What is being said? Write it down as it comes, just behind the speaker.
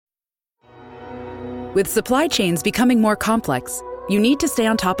With supply chains becoming more complex, you need to stay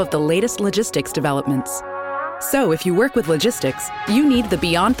on top of the latest logistics developments. So if you work with logistics, you need the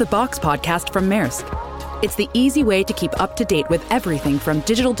Beyond the Box podcast from Maersk. It's the easy way to keep up to date with everything from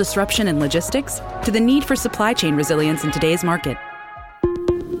digital disruption in logistics to the need for supply chain resilience in today's market.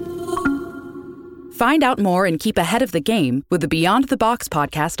 Find out more and keep ahead of the game with the Beyond the Box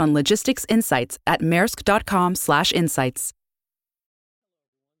podcast on logistics insights at maersk.com/insights.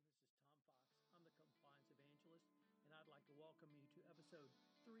 I'm the Compliance Evangelist, and I'd like to welcome you to episode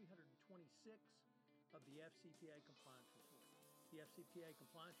 326 of the FCPA Compliance Report. The FCPA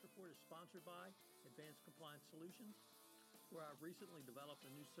Compliance Report is sponsored by Advanced Compliance Solutions, where I've recently developed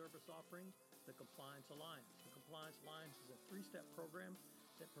a new service offering, the Compliance Alliance. The Compliance Alliance is a three-step program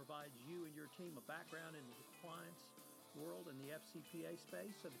that provides you and your team a background in the compliance world and the FCPA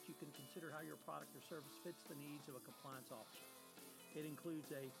space so that you can consider how your product or service fits the needs of a compliance officer. It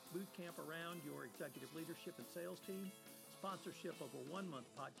includes a boot camp around your executive leadership and sales team, sponsorship of a one-month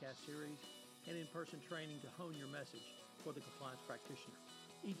podcast series, and in-person training to hone your message for the compliance practitioner.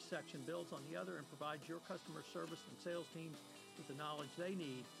 Each section builds on the other and provides your customer service and sales teams with the knowledge they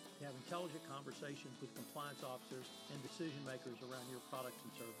need to have intelligent conversations with compliance officers and decision makers around your products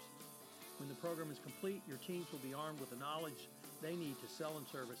and services. When the program is complete, your teams will be armed with the knowledge they need to sell and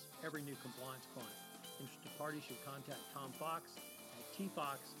service every new compliance client. Interested parties should contact Tom Fox at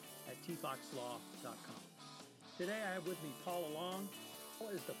tfox@tfoxlaw.com. Today I have with me Paula Long.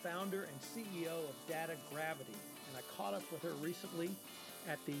 Paula is the founder and CEO of Data Gravity, and I caught up with her recently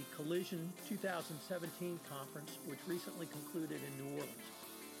at the Collision 2017 conference, which recently concluded in New Orleans.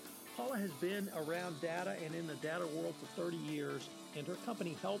 Paula has been around data and in the data world for 30 years, and her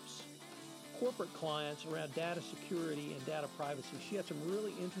company helps corporate clients around data security and data privacy. She had some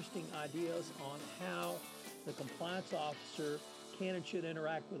really interesting ideas on how the compliance officer can and should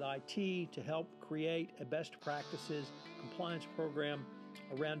interact with IT to help create a best practices compliance program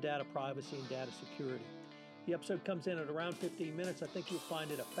around data privacy and data security. The episode comes in at around 15 minutes. I think you'll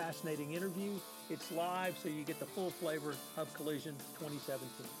find it a fascinating interview. It's live, so you get the full flavor of Collision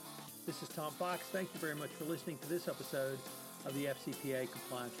 2017. This is Tom Fox. Thank you very much for listening to this episode of the FCPA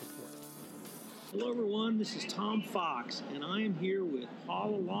Compliance Report. Hello, everyone. This is Tom Fox, and I am here with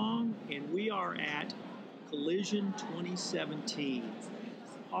Paula Long, and we are at Collision 2017.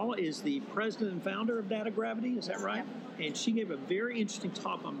 Paula is the president and founder of Data Gravity, is that right? Yep. And she gave a very interesting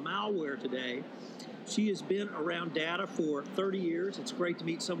talk on malware today. She has been around data for 30 years. It's great to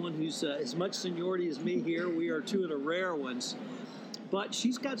meet someone who's as much seniority as me here. We are two of the rare ones. But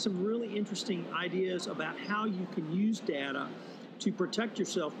she's got some really interesting ideas about how you can use data to protect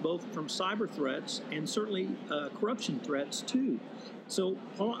yourself both from cyber threats and certainly corruption threats too. So,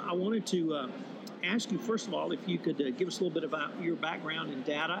 Paula, I wanted to ask you, first of all, if you could give us a little bit about your background in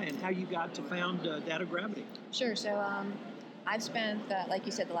data and how you got to found Data Gravity. Sure. So I've spent, like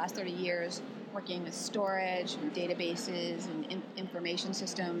you said, the last 30 years working with storage and databases and information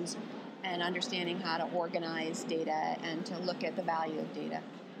systems and understanding how to organize data and to look at the value of data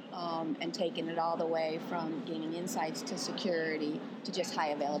and taking it all the way from gaining insights to security to just high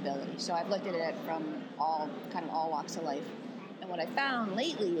availability. So I've looked at it from all walks of life. And what I found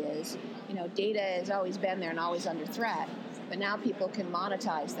lately is, data has always been there and always under threat, but now people can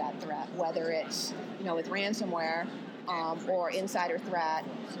monetize that threat, whether it's, with ransomware or insider threat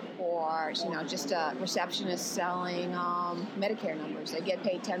or, just a receptionist selling Medicare numbers. They get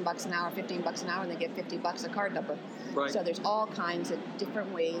paid $10 an hour, $15 an hour, and they get $50 a card number. Right. So there's all kinds of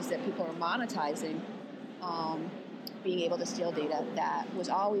different ways that people are monetizing being able to steal data that was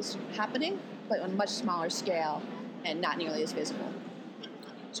always happening, but on a much smaller scale and not nearly as visible.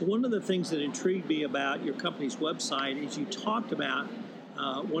 So one of the things that intrigued me about your company's website is you talked about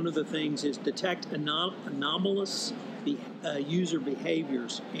one of the things is detect anomalous user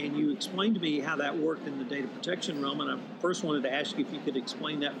behaviors, and you explained to me how that worked in the data protection realm, and I first wanted to ask you if you could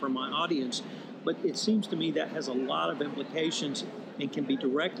explain that for my audience, but it seems to me that has a lot of implications and can be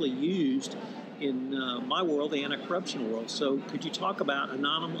directly used in my world, the anti-corruption world. So could you talk about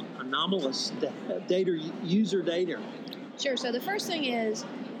anomalous data, user data? Sure. So the first thing is,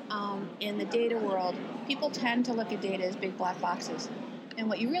 in the data world, people tend to look at data as big black boxes. And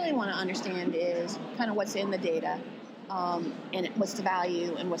what you really want to understand is kind of what's in the data and what's the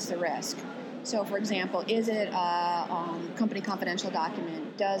value and what's the risk. So, for example, is it a company confidential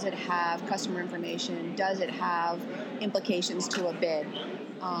document? Does it have customer information? Does it have implications to a bid?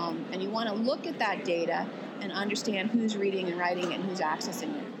 And you want to look at that data and understand who's reading and writing it and who's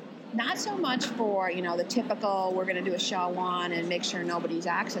accessing it. Not so much for, the typical, we're going to do a SHA-1 and make sure nobody's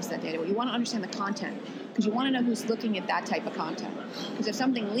accessed that data. But you want to understand the content. because you want to know who's looking at that type of content. Because if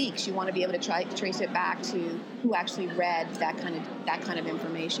something leaks, you want to be able to trace it back to who actually read that kind of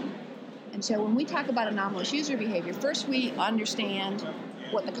information. And so when we talk about anomalous user behavior, first we understand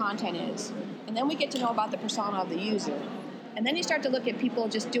what the content is, and then we get to know about the persona of the user. And then you start to look at people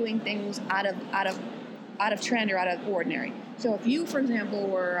just doing things out of trend or out of ordinary. So if you, for example,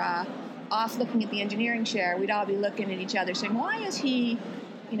 were off looking at the engineering share, we'd all be looking at each other saying, why is he,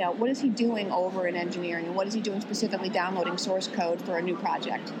 what is he doing over in engineering, and what is he doing specifically downloading source code for a new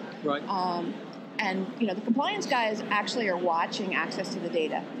project? Right. And the compliance guys actually are watching access to the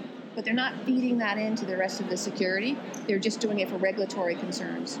data, but they're not feeding that into the rest of the security. They're just doing it for regulatory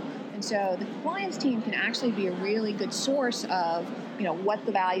concerns. And so the compliance team can actually be a really good source of, what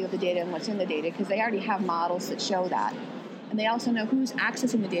the value of the data and what's in the data, because they already have models that show that. And they also know who's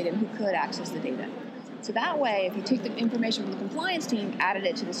accessing the data and who could access the data. So that way, if you take the information from the compliance team, added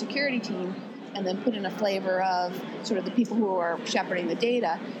it to the security team, and then put in a flavor of sort of the people who are shepherding the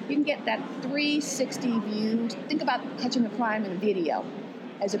data, you can get that 360 view. Think about catching a crime in a video,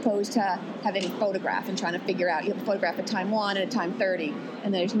 as opposed to having a photograph and trying to figure out, you have a photograph at time 1 and at time 30,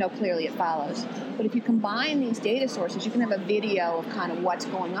 and there's no clearly it follows. But if you combine these data sources, you can have a video of kind of what's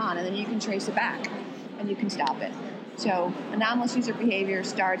going on, and then you can trace it back, and you can stop it. So anomalous user behavior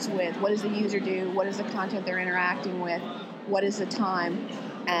starts with, what does the user do, what is the content they're interacting with, what is the time,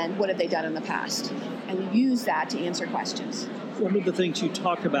 and what have they done in the past? And you use that to answer questions. One of the things you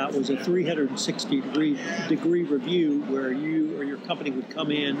talked about was a 360-degree review where you or your company would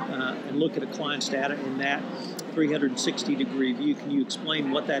come in and look at a client's data in that 360-degree view. Can you explain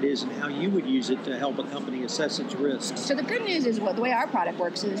what that is and how you would use it to help a company assess its risks? So the good news is, the way our product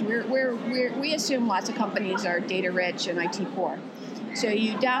works is we assume lots of companies are data rich and IT poor. So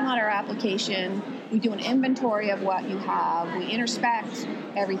you download our application, we do an inventory of what you have, we introspect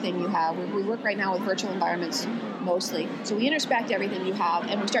everything you have. We work right now with virtual environments mostly. So we introspect everything you have,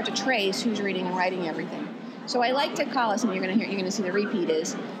 and we start to trace who's reading and writing everything. So I like to call us, and you're going to see the repeat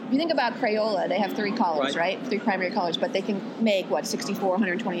is, if you think about Crayola, they have 3 colors, right? 3 primary colors, but they can make, 64,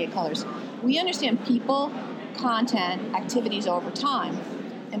 128 colors. We understand people, content, activities over time.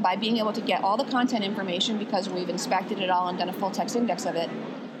 And by being able to get all the content information, because we've inspected it all and done a full text index of it,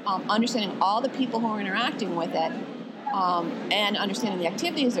 understanding all the people who are interacting with it, and understanding the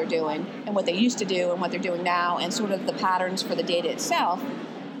activities they're doing and what they used to do and what they're doing now, and sort of the patterns for the data itself,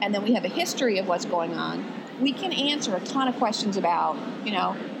 and then we have a history of what's going on, we can answer a ton of questions about,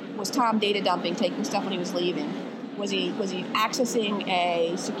 was Tom data dumping, taking stuff when he was leaving? Was he accessing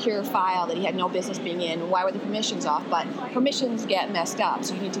a secure file that he had no business being in? Why were the permissions off? But permissions get messed up,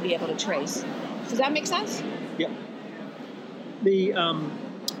 so you need to be able to trace. Does that make sense? Yeah. You've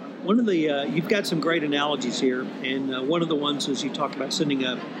got some great analogies here, and one of the ones is you talked about sending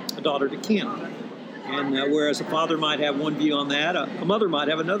a daughter to camp. And whereas a father might have one view on that, a mother might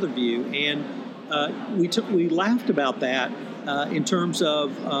have another view. And we laughed about that in terms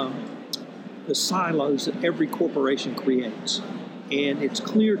of the silos that every corporation creates. And it's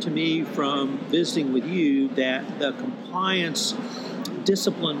clear to me from visiting with you that the compliance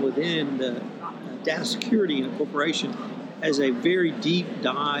discipline within the data security in a corporation has a very deep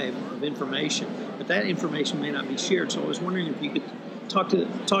dive of information, but that information may not be shared. So I was wondering if you could talk to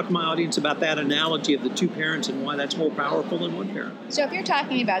my audience about that analogy of the 2 parents and why that's more powerful than 1 parent. So if you're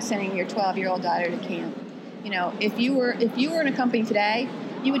talking about sending your 12-year-old daughter to camp, if you were in a company today,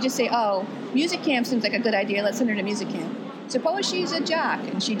 you would just say, oh, music camp seems like a good idea, let's send her to music camp. Suppose she's a jock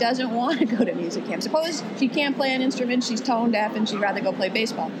and she doesn't want to go to music camp. Suppose she can't play an instrument, she's tone deaf, and she'd rather go play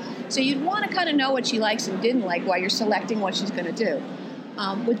baseball. So you'd want to kind of know what she likes and didn't like while you're selecting what she's going to do.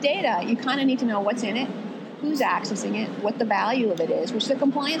 With data, you kind of need to know what's in it, who's accessing it, what the value of it is, which the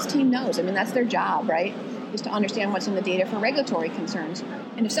compliance team knows. I mean, that's their job, right, is to understand what's in the data for regulatory concerns.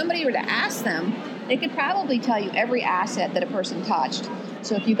 And if somebody were to ask them, they could probably tell you every asset that a person touched.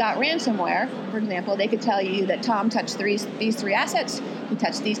 So if you got ransomware, for example, they could tell you that Tom touched these 3 assets, he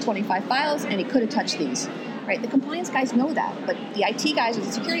touched these 25 files, and he could have touched these. Right? The compliance guys know that, but the IT guys or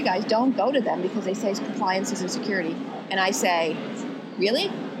the security guys don't go to them because they say compliance isn't security. And I say,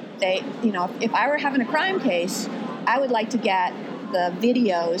 really? If I were having a crime case, I would like to get the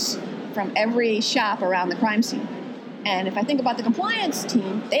videos from every shop around the crime scene. And if I think about the compliance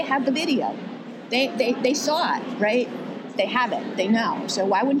team, they have the video. They saw it, right? They have it. They know. So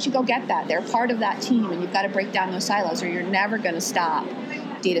why wouldn't you go get that? They're part of that team, and you've got to break down those silos, or you're never going to stop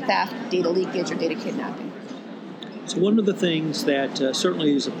data theft, data leakage, or data kidnapping. So one of the things that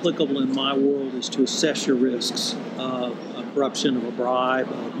certainly is applicable in my world is to assess your risks of corruption, of a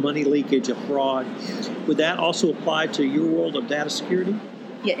bribe, of money leakage, of fraud. Would that also apply to your world of data security?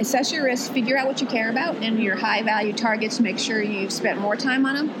 Yeah, assess your risk, figure out what you care about, and your high-value targets, make sure you've spent more time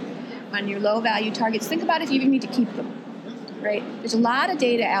on them. On your low-value targets, think about if you even need to keep them, right? There's a lot of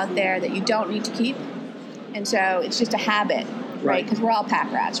data out there that you don't need to keep, and so it's just a habit, right? Because we're all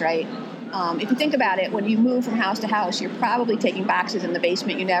pack rats, right? If you think about it, when you move from house to house, you're probably taking boxes in the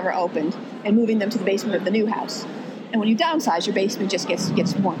basement you never opened and moving them to the basement of the new house. And when you downsize, your basement just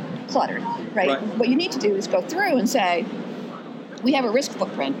gets more cluttered, right? What you need to do is go through and say, we have a risk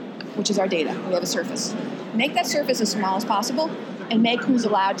footprint, which is our data. We have a surface. Make that surface as small as possible, and make who's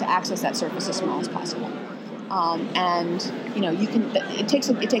allowed to access that surface as small as possible. And you can. It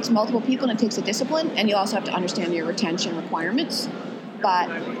takes multiple people, and it takes a discipline, and you also have to understand your retention requirements. But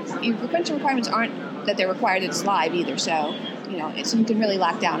your retention requirements aren't that they're required it's live either. So so you can really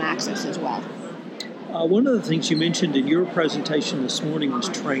lock down access as well. One of the things you mentioned in your presentation this morning was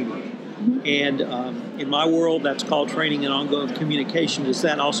training. And in my world, that's called training and ongoing communication. Does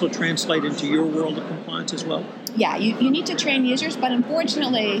that also translate into your world of compliance as well? Yeah, you need to train users, but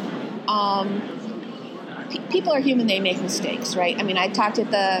unfortunately, people are human. They make mistakes, right? I mean, I talked at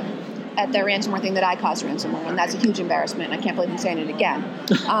the ransomware thing that I caused ransomware, and that's a huge embarrassment. I can't believe I'm saying it again.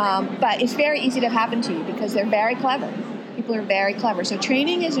 But it's very easy to happen to you because they're very clever. People are very clever. So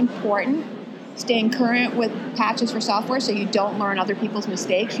training is important. Staying current with patches for software so you don't learn other people's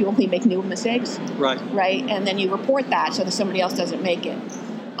mistakes. You only make new mistakes. Right. And then you report that so that somebody else doesn't make it.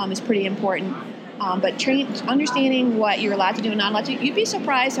 Is pretty important. But understanding what you're allowed to do and not allowed to do. You'd be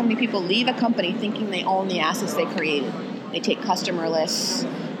surprised how many people leave a company thinking they own the assets they created. They take customer lists.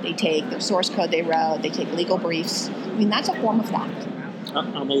 They take their source code they wrote. They take legal briefs. I mean, that's a form of theft.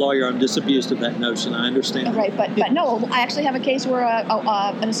 I'm a lawyer. I'm disabused of that notion. I understand. Right, but no, I actually have a case where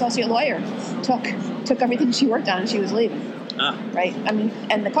an associate lawyer took everything she worked on and she was leaving. Right? I mean,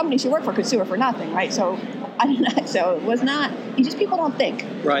 and the company she worked for could sue her for nothing, right? So, so it was not. People don't think.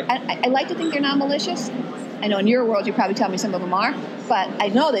 Right. I like to think they're not malicious. I know in your world you probably tell me some of them are, but I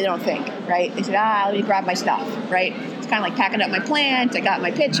know they don't think. Right? They said, let me grab my stuff. Right? It's kind of like packing up my plant. I got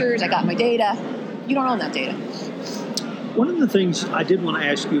my pictures. I got my data. You don't own that data. One of the things I did want to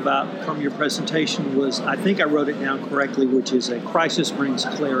ask you about from your presentation was, I think I wrote it down correctly, which is a crisis brings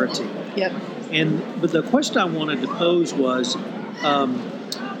clarity. Yep. But the question I wanted to pose was,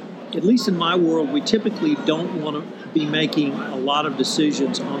 at least in my world, we typically don't want to be making a lot of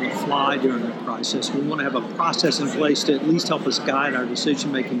decisions on the fly during a crisis. We want to have a process in place to at least help us guide our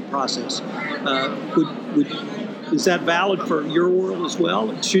decision-making process. Is that valid for your world as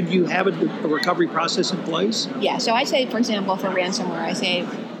well? Should you have a recovery process in place? Yeah, so I say, for example, for ransomware, I say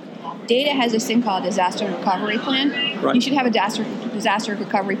data has this thing called a disaster recovery plan. Right. You should have a disaster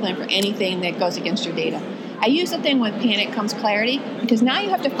recovery plan for anything that goes against your data. I use the thing when panic comes clarity, because now you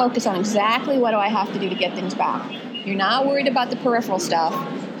have to focus on exactly what do I have to do to get things back. You're not worried about the peripheral stuff.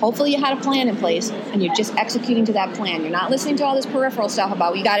 Hopefully you had a plan in place, and you're just executing to that plan. You're not listening to all this peripheral stuff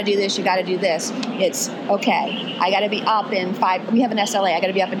about, you got to do this, you got to do this. It's, okay, I got to be up in 5, we have an SLA, I got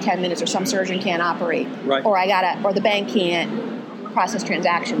to be up in 10 minutes, or some surgeon can't operate. Right. Or or the bank can't process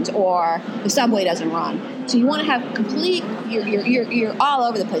transactions, or the subway doesn't run. So you want to have complete, you're all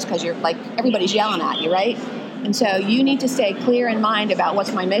over the place because you're like, everybody's yelling at you, right? And so you need to stay clear in mind about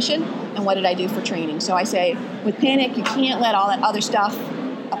what's my mission and what did I do for training. So I say, with panic, you can't let all that other stuff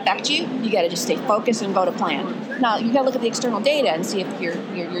affect you. You got to just stay focused and go to plan. Now, you got to look at the external data and see if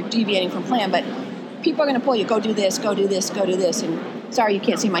you're deviating from plan, but people are going to pull you, go do this, go do this, go do this, and sorry you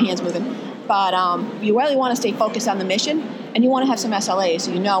can't see my hands moving, but you really want to stay focused on the mission, and you want to have some SLAs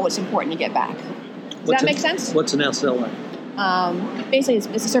so you know what's important to get back. Does that make sense? What's an SLA? Basically,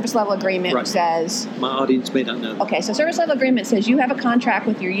 it's a service level agreement, which says... My audience may not know. Okay, so service level agreement says you have a contract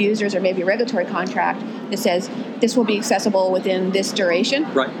with your users, or maybe a regulatory contract that says this will be accessible within this duration.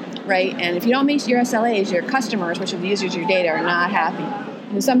 Right? And if you don't meet your SLAs, your customers, which are the users of your data, are not happy.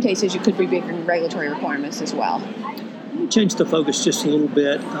 And in some cases, you could be breaking regulatory requirements as well. Let me change the focus just a little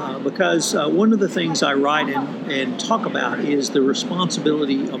bit, because one of the things I write and talk about is the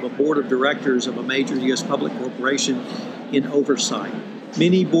responsibility of a board of directors of a major U.S. public corporation in oversight.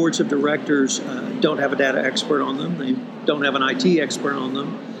 Many boards of directors don't have a data expert on them. They don't have an IT expert on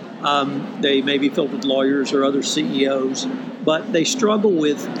them. They may be filled with lawyers or other CEOs, but they struggle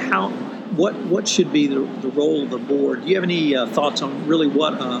with what should be the role of the board. Do you have any thoughts on really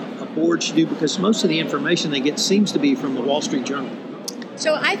what a board should do? Because most of the information they get seems to be from the Wall Street Journal.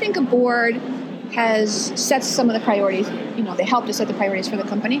 So I think a board sets some of the priorities. They help to set the priorities for the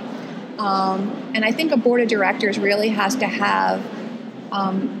company. And I think a board of directors really has to have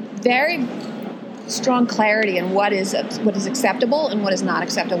very strong clarity in what is acceptable and what is not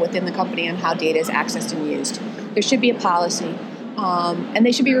acceptable within the company and how data is accessed and used. There should be a policy. and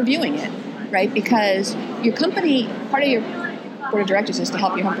they should be reviewing it, right? Because your company, part of your board of directors is to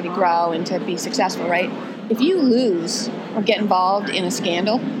help your company grow and to be successful, right? If you lose or get involved in a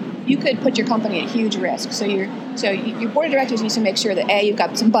scandal, you could put your company at huge risk. So your board of directors needs to make sure that you've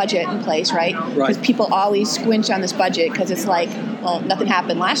got some budget in place, right? Because people always squinch on this budget because it's like, well, nothing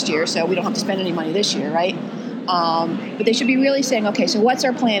happened last year, so we don't have to spend any money this year, right? But they should be really saying, okay, so what's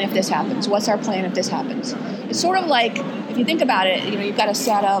our plan if this happens? What's our plan if this happens? It's sort of like, if you think about it, you've got a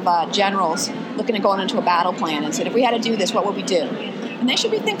set of generals looking at going into a battle plan and said, if we had to do this, what would we do? And they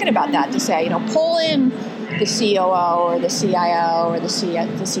should be thinking about that to say, pull in the COO or the CIO or the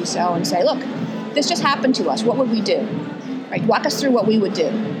CISO and say, look, this just happened to us. What would we do? Right? Walk us through what we would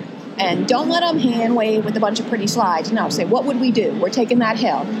do. And don't let them hand wave with a bunch of pretty slides. No, say, what would we do? We're taking that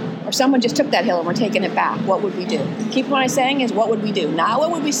hill. Or someone just took that hill and we're taking it back. What would we do? Keep what I'm saying is, what would we do? Not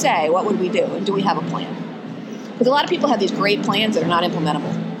what would we say, what would we do? And do we have a plan? Because a lot of people have these great plans that are not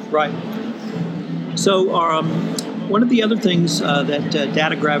implementable. Right. So one of the other things that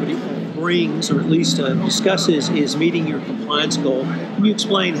Data Gravity brings, or at least discusses, is meeting your compliance goal. Can you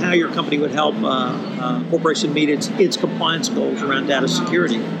explain how your company would help a corporation meet its compliance goals around data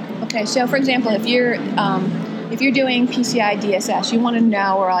security? Okay, so for example, if you're doing PCI DSS, you want to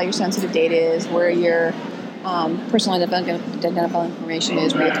know where all your sensitive data is, where your personal identifiable information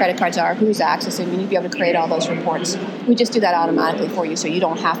is, where your credit cards are, who's accessing. You need to be able to create all those reports. We just do that automatically for you, so you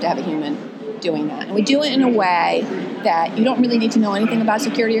don't have to have a human doing that. And we do it in a way that you don't really need to know anything about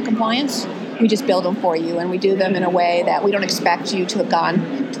security or compliance. We just build them for you, and we do them in a way that we don't expect you to have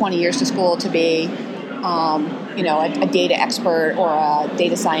gone 20 years to school to be a data expert or a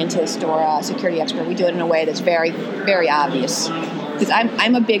data scientist or a security expert. We do it in a way that's very, very obvious. Because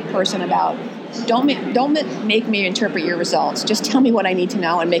I'm a big person about don't make me interpret your results. Just tell me what I need to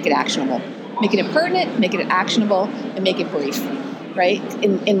know and make it actionable. Make it pertinent, make it actionable, and make it brief. Right?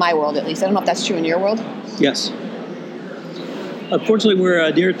 In my world, at least. I don't know if that's true in your world. Yes. Unfortunately,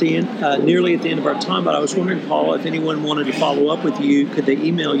 we're nearly at the end of our time, but I was wondering, Paula, if anyone wanted to follow up with you, could they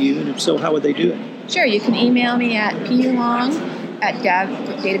email you? And if so, how would they do it? Sure. You can email me at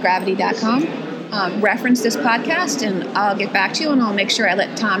pulong@datagravity.com. Reference this podcast, and I'll get back to you, and I'll make sure I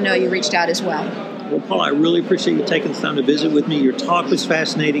let Tom know you reached out as well. Well, Paula, I really appreciate you taking the time to visit with me. Your talk was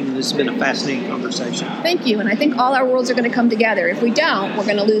fascinating, and this has been a fascinating conversation. Thank you, and I think all our worlds are going to come together. If we don't, we're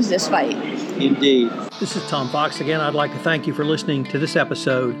going to lose this fight. Indeed. This is Tom Fox. Again, I'd like to thank you for listening to this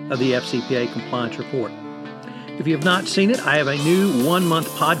episode of the FCPA Compliance Report. If you have not seen it, I have a new one-month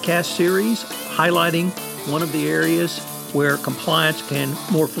podcast series highlighting one of the areas where compliance can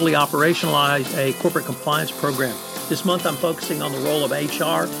more fully operationalize a corporate compliance program. This month, I'm focusing on the role of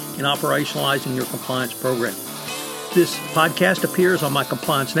HR in operationalizing your compliance program. This podcast appears on my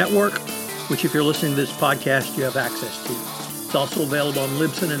Compliance Network, which if you're listening to this podcast, you have access to. It's also available on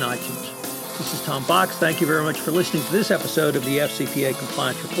Libsyn and iTunes. This is Tom Fox. Thank you very much for listening to this episode of the FCPA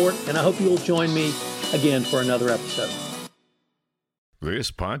Compliance Report, and I hope you will join me again for another episode.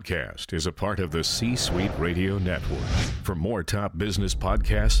 This podcast is a part of the C-Suite Radio Network. For more top business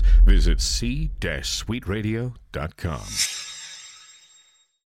podcasts, visit c-suiteradio.com.